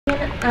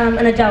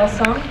an Adele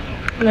song.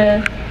 I'm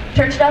going to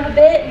church it up a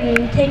bit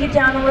and take it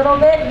down a little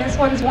bit, and this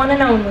one's One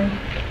and Only.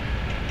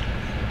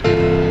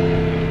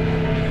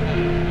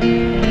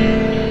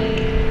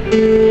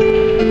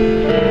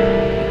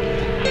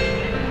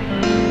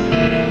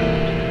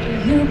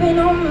 You've been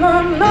on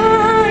my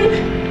mind,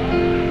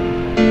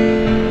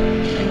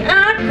 and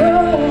I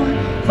grow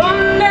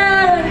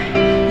fonder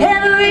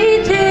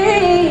every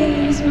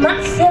day's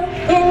myself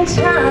in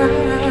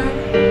time.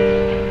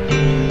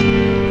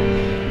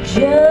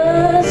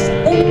 Just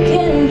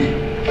thinking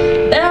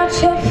about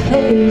your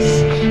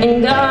face,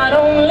 and God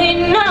only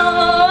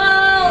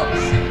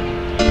knows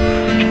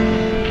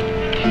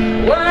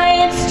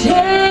why it's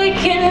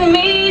taken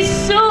me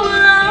so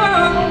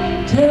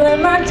long to let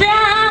my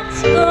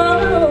doubts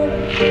go.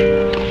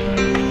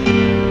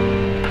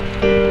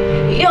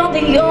 You're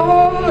the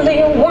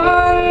only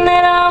one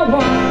that I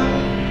want.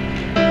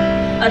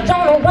 I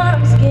don't know why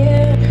I'm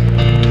scared,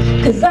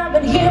 'cause I've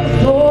been here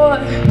before.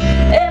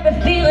 Every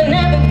feeling,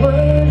 every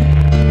word,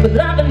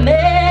 well, I've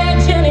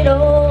imagined it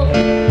all.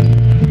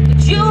 But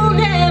you'll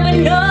never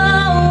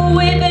know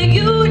if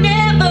you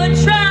never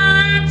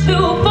try to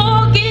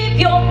forgive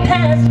your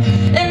past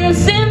and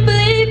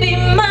simply be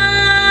mine.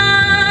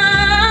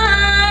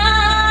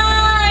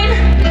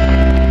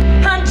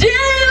 I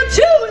dare you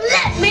to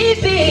let me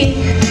be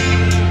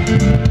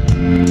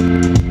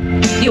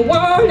your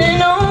one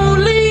and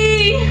only.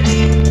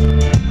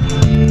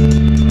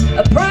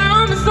 I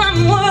promise I'm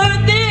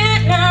worth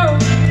it now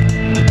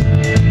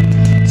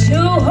to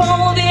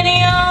hold in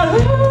your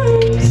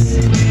arms.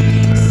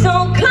 So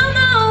come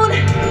on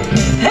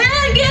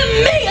and give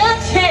me a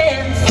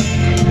chance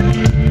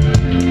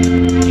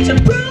to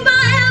prove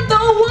I am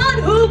the one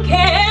who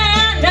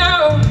can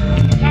now.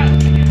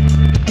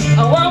 I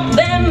won't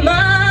bend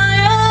my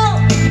own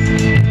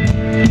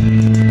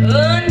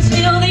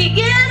until the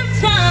end of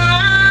time.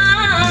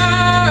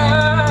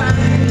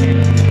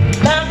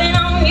 I've been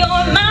on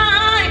your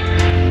mind.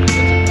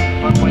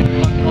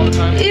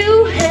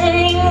 You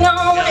hang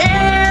on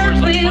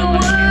every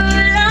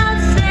word I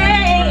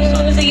say.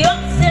 Lose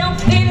yourself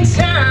in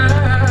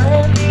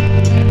time.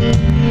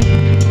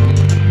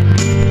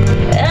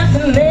 At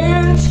the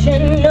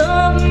mention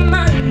of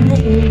my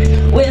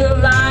name,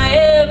 will I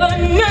ever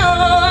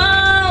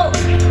know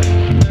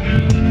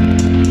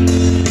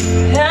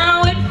how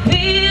it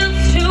feels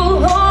to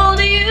hold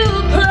you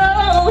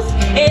close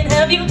and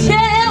have you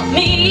tell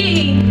me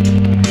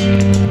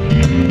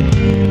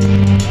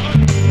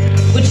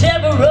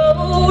whichever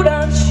road I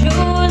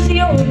choose,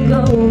 you'll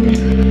go.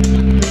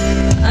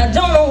 I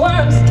don't know why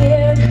I'm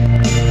scared,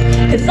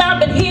 'cause I've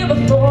been here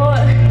before.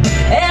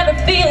 Every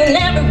feeling,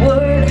 every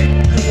word,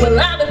 well,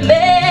 I've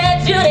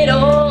imagined it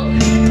all.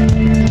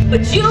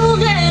 But you'll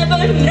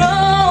never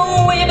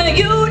know if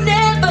you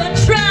never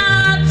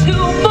try to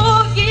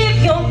forgive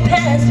your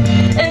past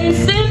and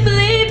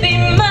simply be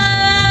mine.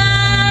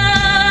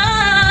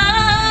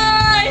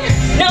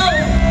 No,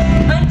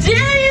 I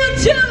dare you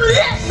to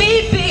let me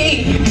be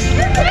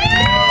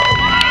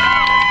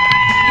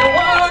your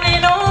one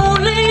and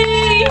only.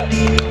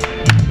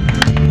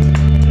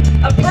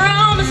 I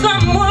promise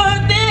I'm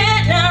worth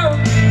it now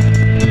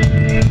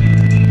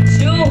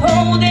to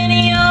hold in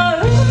your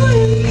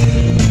arms.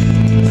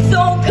 So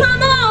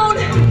come on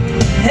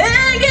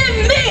and give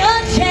me a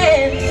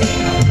chance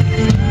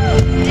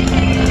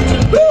to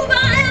prove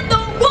I am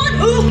the one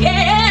who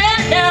can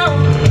now.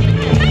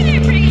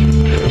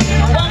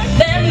 I won't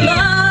bend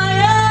my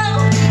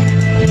own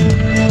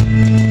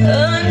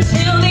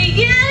until the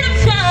end of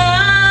time.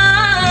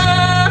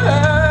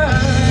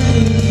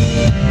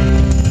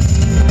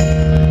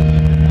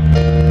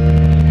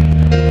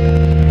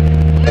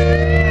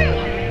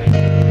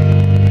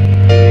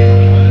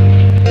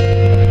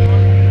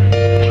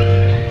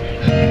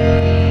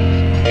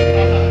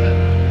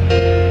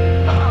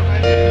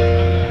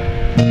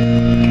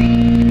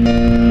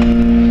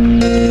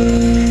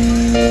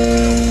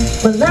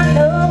 Well, I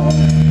know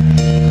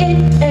it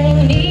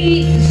ain't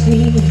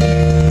easy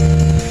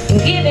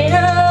giving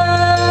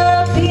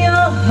up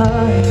your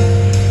heart,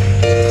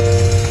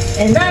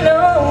 and I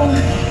know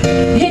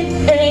it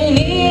ain't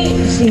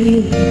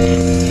easy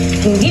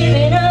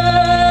giving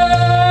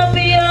up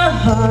your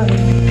heart.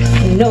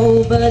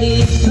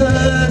 Nobody's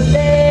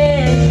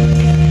perfect,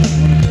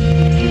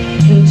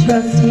 and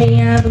trust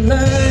me, I've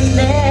learned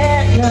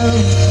that now.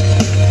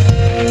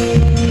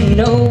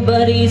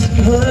 Nobody's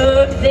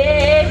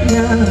perfect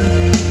now.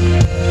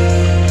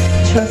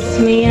 Trust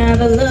me, I've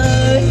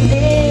learned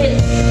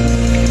this.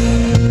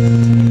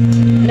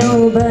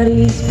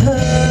 Nobody's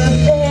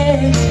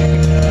perfect.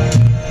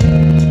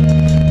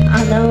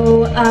 I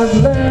know I've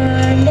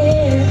learned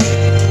it.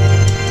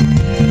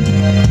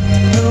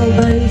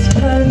 Nobody's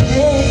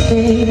perfect,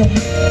 baby.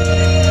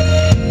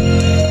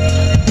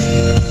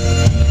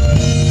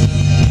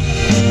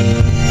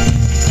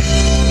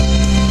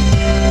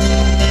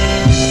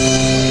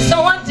 So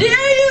I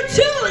dare you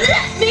to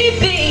let me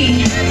be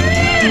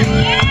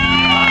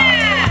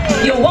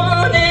your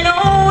one and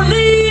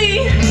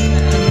only.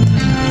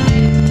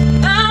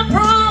 I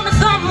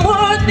promise I'm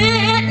worth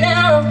it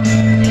now.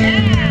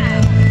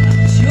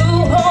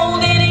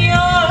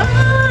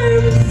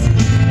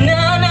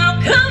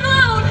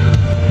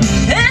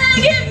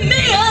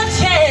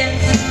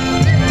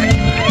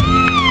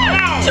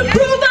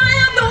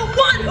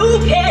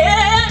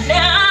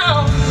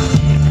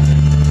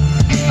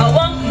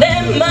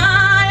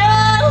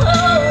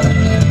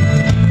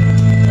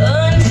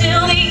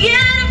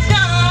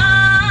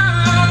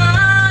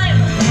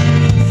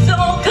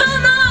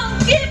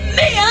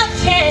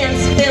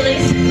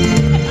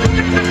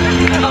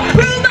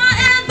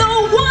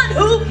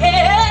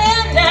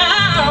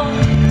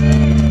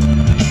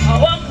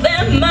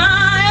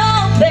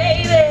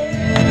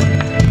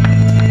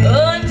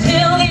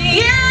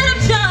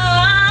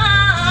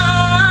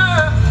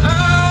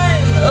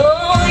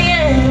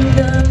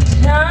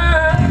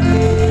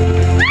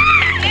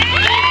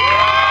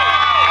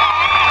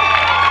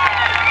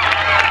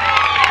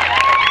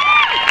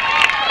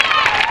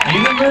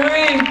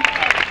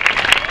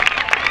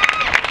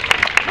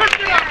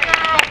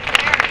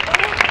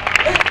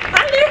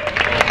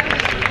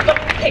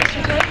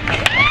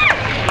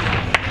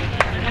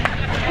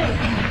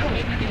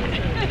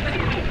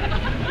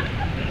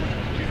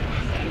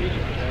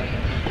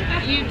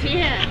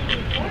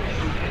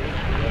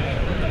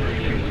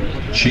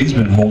 She's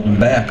been holding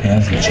back,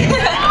 hasn't she?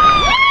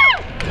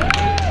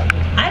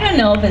 I don't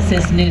know if it's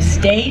this new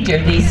stage or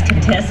these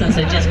contestants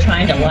are just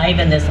trying to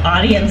liven this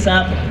audience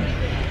up.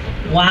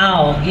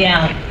 Wow,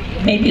 yeah,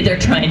 maybe they're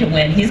trying to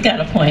win. He's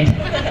got a point.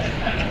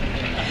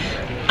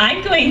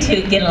 I'm going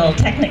to get a little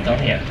technical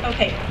here.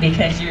 Okay.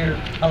 Because you're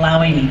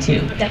allowing me to.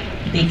 Yep.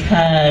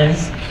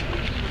 Because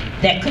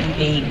that couldn't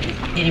be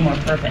any more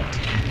perfect.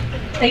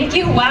 Thank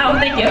you. Wow,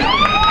 thank you.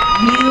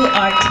 You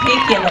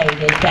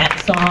articulated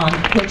that song,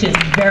 which is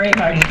very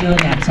hard to do in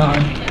that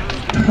song,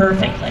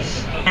 perfectly.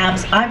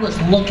 I was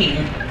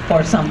looking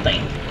for something,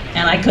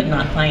 and I could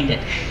not find it.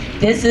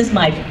 This is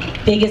my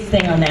biggest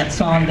thing on that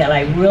song that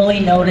I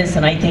really noticed,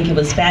 and I think it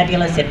was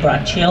fabulous. It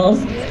brought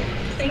chills.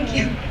 Thank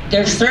you.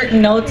 There's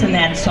certain notes in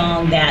that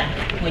song that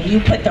when you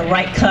put the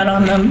right cut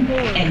on them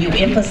and you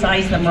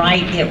emphasize them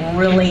right, it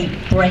really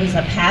brings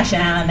a passion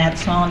out of that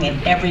song,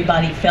 and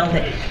everybody felt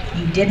it.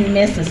 You didn't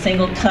miss a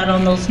single cut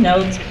on those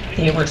notes.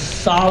 They were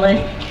solid.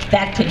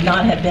 That could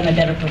not have been a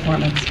better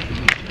performance.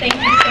 Thank you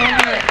so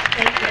much.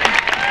 Thank you.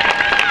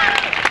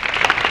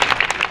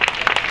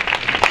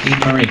 Eve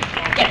Marie.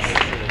 Yes.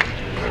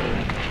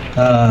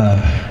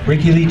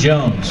 Ricky Lee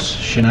Jones,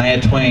 Shania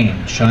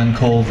Twain, Sean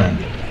Colvin,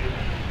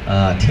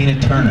 Tina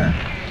Turner.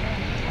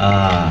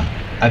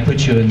 I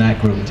put you in that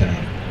group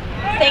tonight.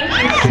 Thank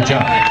you Good so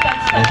job. much.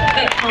 That's such a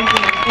big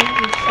compliment. Thank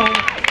you so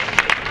much.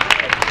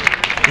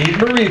 Eve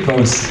Marie,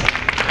 folks.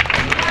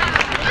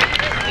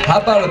 How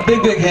about a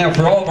big, big hand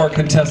for all of our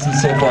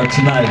contestants so far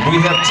tonight? We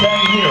have 10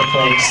 here,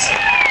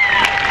 folks.